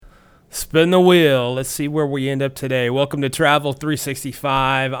Spin the wheel. Let's see where we end up today. Welcome to Travel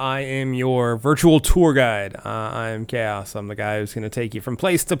 365. I am your virtual tour guide. I am Chaos. I'm the guy who's going to take you from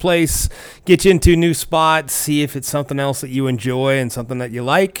place to place, get you into new spots, see if it's something else that you enjoy and something that you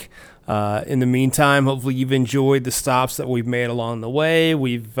like. In the meantime, hopefully you've enjoyed the stops that we've made along the way.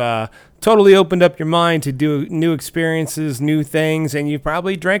 We've totally opened up your mind to do new experiences, new things, and you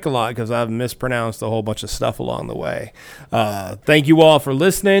probably drank a lot because I've mispronounced a whole bunch of stuff along the way. Thank you all for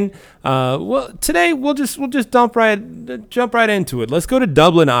listening. Well, today we'll just jump right into it. Let's go to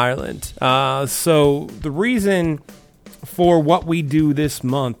Dublin, Ireland. So the reason for what we do this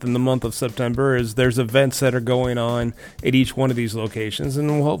month, in the month of September, is there's events that are going on at each one of these locations, and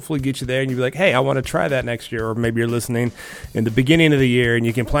we'll hopefully get you there and you'll be like, hey, I want to try that next year. Or maybe you're listening in the beginning of the year and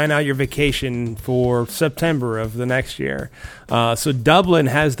you can plan out your vacation for September of the next year. So Dublin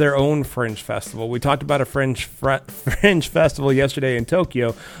has their own Fringe festival. We talked about a Fringe festival yesterday in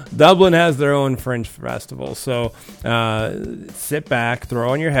Tokyo. Dublin has their own Fringe festival. So sit back, throw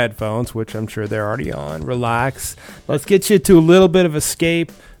on your headphones, which I'm sure they're already on, relax. Let's get you to a little bit of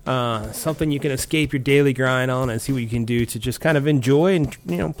escape, something you can escape your daily grind on and see what you can do to just kind of enjoy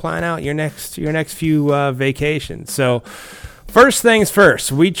and plan out your next few vacations. So first things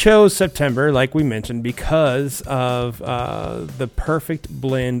first, we chose September, like we mentioned, because of the perfect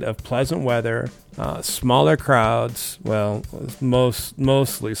blend of pleasant weather, smaller crowds, well,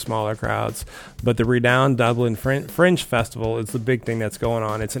 mostly smaller crowds, but the renowned Dublin Fringe Festival is the big thing that's going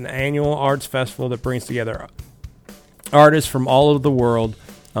on. It's an annual arts festival that brings together artists from all over the world,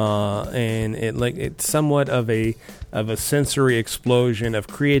 and it's somewhat of a sensory explosion of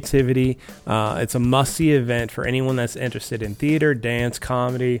creativity. It's a must-see event for anyone that's interested in theater, dance,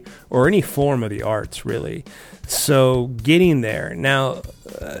 comedy, or any form of the arts, really. So getting there. Now,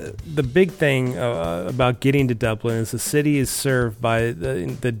 the big thing about getting to Dublin is the city is served by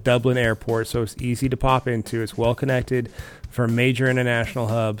the Dublin airport, so it's easy to pop into. It's well-connected from major international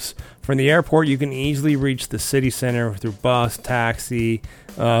hubs. From the airport, you can easily reach the city center through bus, taxi,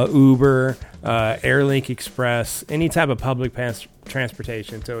 Uber, Airlink Express, any type of public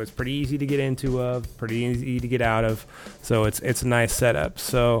transportation. So it's pretty easy to get into, pretty easy to get out of. So it's a nice setup.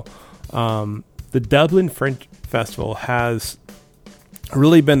 So the Dublin Fringe Festival has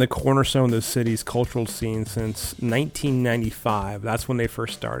really been the cornerstone of the city's cultural scene since 1995. That's when they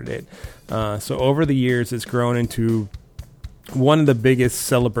first started it. So over the years, it's grown into one of the biggest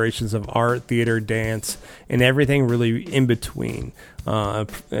celebrations of art, theater, dance, and everything really in between.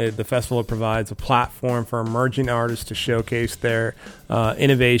 The festival provides a platform for emerging artists to showcase their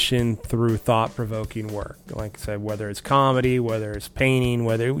innovation through thought-provoking work. Like I said, whether it's comedy, whether it's painting,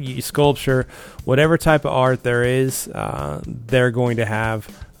 whether it's sculpture, whatever type of art there is, they're going to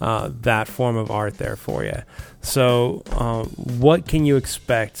have that form of art there for you. So what can you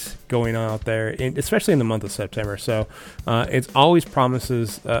expect going on out there, especially in the month of September? So it always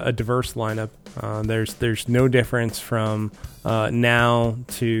promises a diverse lineup. There's no difference from now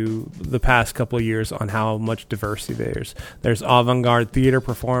to the past couple of years on how much diversity there's avant-garde theater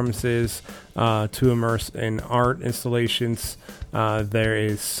performances to immerse in art installations. There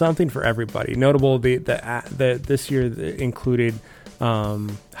is something for everybody. Notable that this year included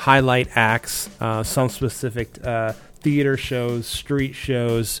highlight acts, some specific theater shows, street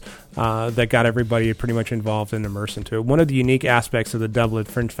shows that got everybody pretty much involved and immersed into it. One of the unique aspects of the Dublin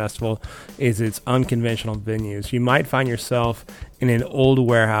Fringe Festival is its unconventional venues. You might find yourself in an old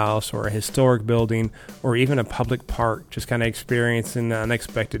warehouse or a historic building or even a public park, just kind of experiencing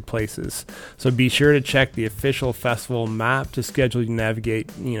unexpected places. So be sure to check the official festival map to schedule you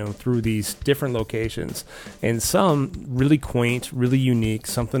navigate, through these different locations. And some really quaint, really unique,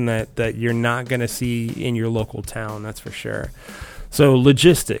 something that you're not going to see in your local town, that's for sure. So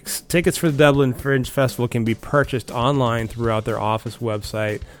logistics. Tickets for the Dublin Fringe Festival can be purchased online throughout their office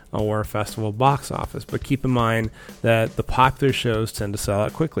website or festival box office. But keep in mind that the popular shows tend to sell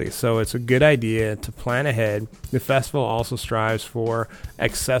out quickly. So it's a good idea to plan ahead. The festival also strives for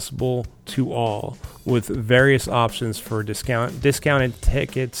accessible to all with various options for discounted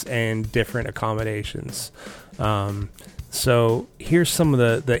tickets and different accommodations. So here's some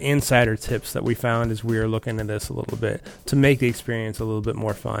of the insider tips that we found as we were looking at this a little bit to make the experience a little bit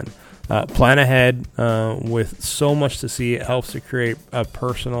more fun. Plan ahead with so much to see. It helps to create a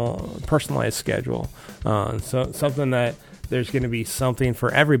personalized schedule. So something that There's going to be something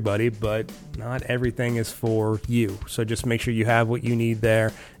for everybody, but not everything is for you. So just make sure you have what you need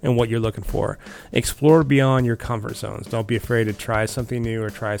there and what you're looking for. Explore beyond your comfort zones. Don't be afraid to try something new or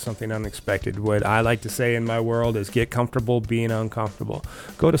try something unexpected. What I like to say in my world is get comfortable being uncomfortable.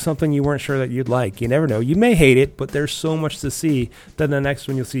 Go to something you weren't sure that you'd like. You never know. You may hate it, but there's so much to see that the next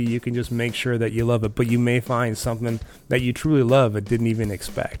one you'll see, you can just make sure that you love it. But you may find something that you truly love but didn't even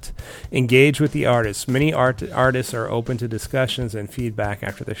expect. Engage with the artists. Many artists are open to discussions and feedback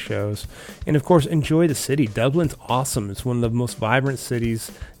after the shows. And of course, enjoy the city. Dublin's awesome. It's one of the most vibrant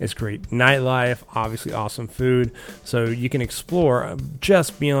cities. It's great nightlife, obviously awesome food. So you can explore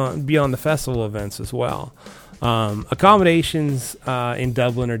just beyond the festival events as well. Accommodations in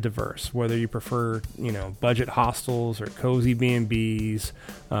Dublin are diverse, whether you prefer, budget hostels or cozy B&Bs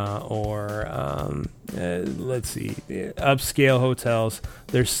upscale hotels.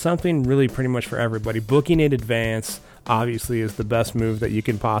 There's something really pretty much for everybody. Booking in advance obviously is the best move that you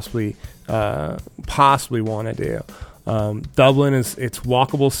can possibly want to do. Dublin it's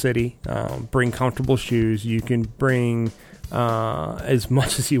walkable city. Bring comfortable shoes. You can bring as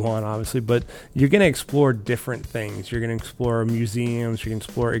much as you want, obviously, but you're going to explore different things. You're going to explore museums, you're going to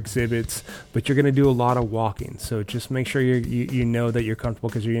explore exhibits, but you're going to do a lot of walking. So just make sure you know that you're comfortable,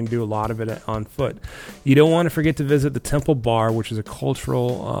 because you're going to do a lot of it on foot. You don't want to forget to visit the Temple Bar, which is a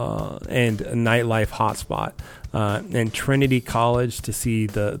cultural and a nightlife hotspot. And Trinity College to see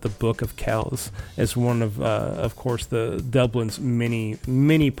the Book of Kells as one of course, the Dublin's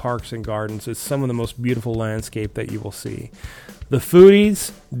many parks and gardens. It's some of the most beautiful landscape that you will see. The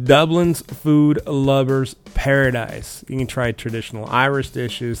foodies, Dublin's food lovers paradise. You can try traditional Irish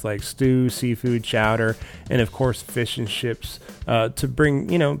dishes like stew, seafood, chowder, and of course fish and chips to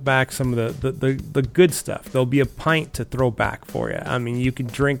bring back some of the good stuff. There'll be a pint to throw back for you. I mean, you can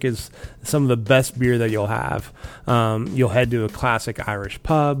drink some of the best beer that you'll have. You'll head to a classic Irish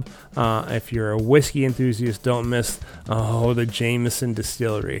pub. If you're a whiskey enthusiast, don't miss the Jameson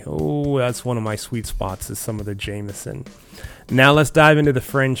Distillery. Oh, that's one of my sweet spots, is some of the Jameson. Now let's dive into the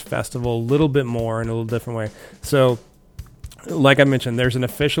Fringe Festival a little bit more in a little different way. So, like I mentioned, there's an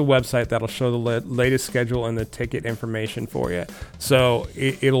official website that'll show the latest schedule and the ticket information for you. So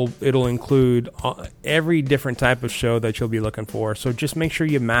it'll include every different type of show that you'll be looking for. So just make sure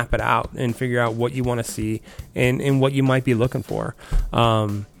you map it out and figure out what you want to see and what you might be looking for.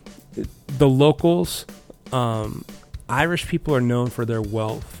 The locals, Irish people are known for their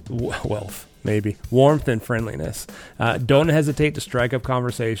warmth and friendliness. Don't hesitate to strike up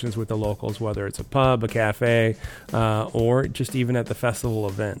conversations with the locals, whether it's a pub, a cafe, or just even at the festival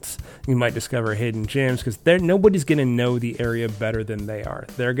events. You might discover hidden gems, because nobody's going to know the area better than they are.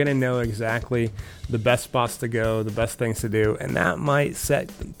 They're going to know exactly the best spots to go, the best things to do, and that might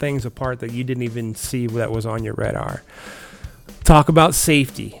set things apart that you didn't even see that was on your radar. Talk about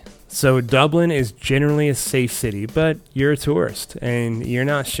safety. So Dublin is generally a safe city, but you're a tourist and you're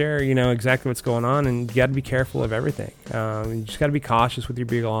not sure, exactly what's going on, and you got to be careful of everything. You just got to be cautious with your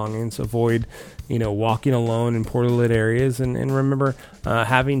belongings. Avoid, walking alone in poorly lit areas, and remember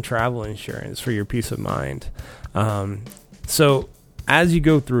having travel insurance for your peace of mind. So as you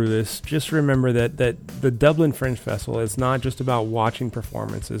go through this, just remember that the Dublin Fringe Festival is not just about watching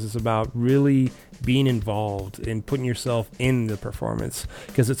performances. It's about really being involved and putting yourself in the performance,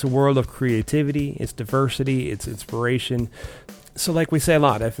 because it's a world of creativity, it's diversity, it's inspiration. So like we say a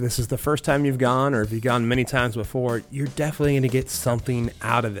lot, if this is the first time you've gone, or if you've gone many times before, you're definitely going to get something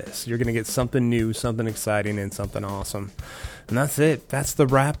out of this. You're going to get something new, something exciting, and something awesome. And that's it. That's the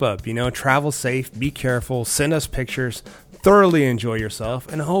wrap up. Travel safe, be careful, send us pictures, thoroughly enjoy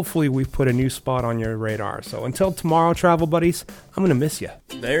yourself, and hopefully we've put a new spot on your radar. So until tomorrow, travel buddies, I'm going to miss you.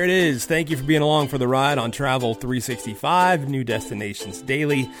 There it is. Thank you for being along for the ride on Travel 365, New Destinations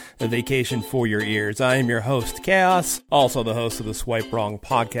Daily, a vacation for your ears. I am your host, Chaos, also the host of the Swipe Wrong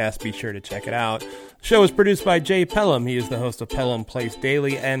podcast. Be sure to check it out. The show is produced by Jay Pelham. He is the host of Pelham Place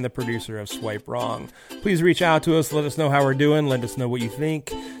Daily and the producer of Swipe Wrong. Please reach out to us. Let us know how we're doing. Let us know what you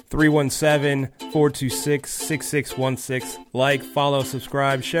think. 317-426-6616. Like, follow,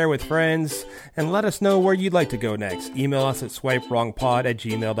 subscribe, share with friends, and let us know where you'd like to go next. Email us at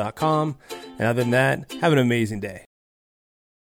swipewrongpod@gmail.com. And other than that, have an amazing day.